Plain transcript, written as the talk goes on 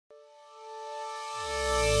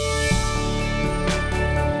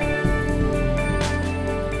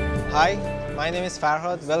Hi, my name is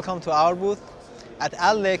Farhad. Welcome to our booth. At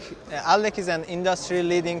Aldec, Aldec is an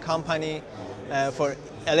industry-leading company for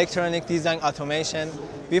electronic design automation.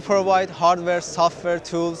 We provide hardware, software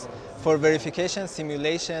tools for verification,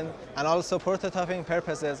 simulation, and also prototyping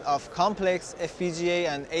purposes of complex FPGA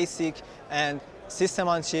and ASIC and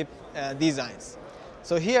system-on-chip designs.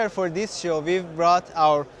 So here for this show, we've brought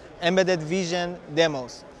our embedded vision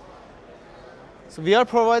demos. So we are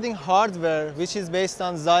providing hardware which is based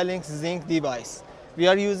on Xilinx Zynq device. We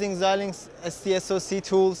are using Xilinx SoC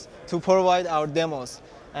tools to provide our demos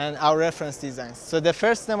and our reference designs. So the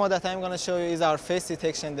first demo that I'm going to show you is our face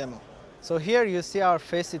detection demo. So here you see our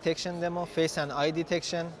face detection demo, face and eye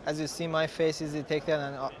detection. As you see, my face is detected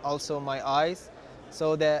and also my eyes.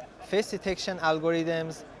 So the face detection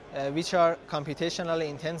algorithms which are computationally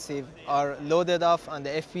intensive are loaded off on the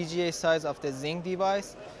FPGA size of the Zynq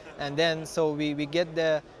device. And then so we get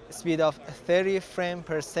the speed of 30 frames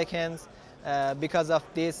per second because of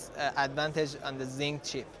this advantage on the Zynq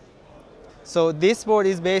chip. So this board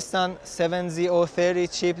is based on 7030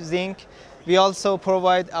 chip Zynq. We also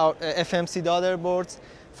provide our FMC daughter boards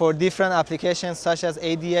for different applications such as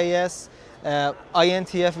ADAS,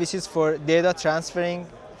 INTF, which is for data transferring,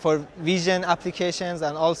 for vision applications,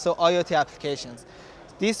 and also IoT applications.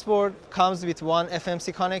 This board comes with one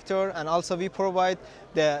FMC connector, and also we provide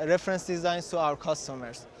the reference designs to our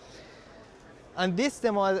customers. And this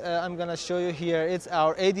demo I'm going to show you here, it's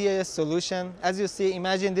our ADAS solution. As you see,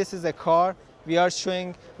 imagine this is a car. We are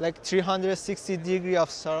showing like 360 degrees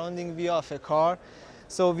of surrounding view of a car.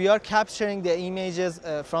 So we are capturing the images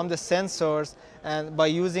from the sensors, and by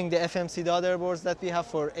using the FMC daughter boards that we have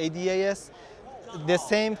for ADAS. The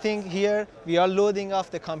same thing here, we are loading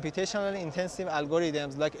off the computationally intensive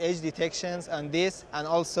algorithms like edge detections and this, and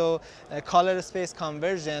also color space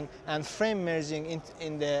conversion and frame merging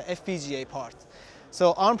in the FPGA part.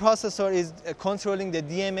 So ARM processor is controlling the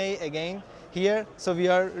DMA again here, so we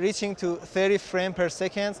are reaching to 30 frames per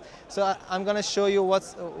second. So I'm going to show you what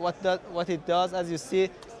it does. As you see,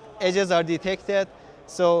 edges are detected.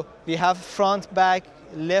 So we have front, back,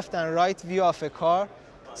 left and right view of a car.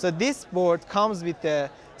 So this board comes with the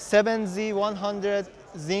 7Z100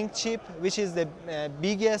 Zynq chip, which is the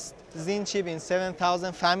biggest Zynq chip in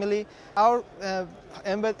 7000 family. Our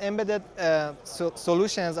embedded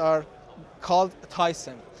solutions are called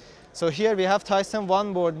TySOM. So here we have TySOM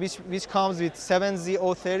 1 board, which comes with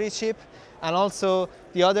 7Z030 chip, and also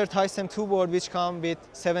the other TySOM 2 board, which come with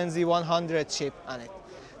 7Z100 chip on it.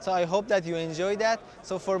 So I hope that you enjoy that.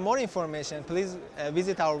 So for more information, please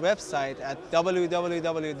visit our website at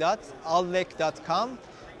www.aldec.com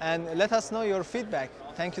and let us know your feedback.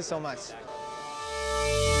 Thank you so much.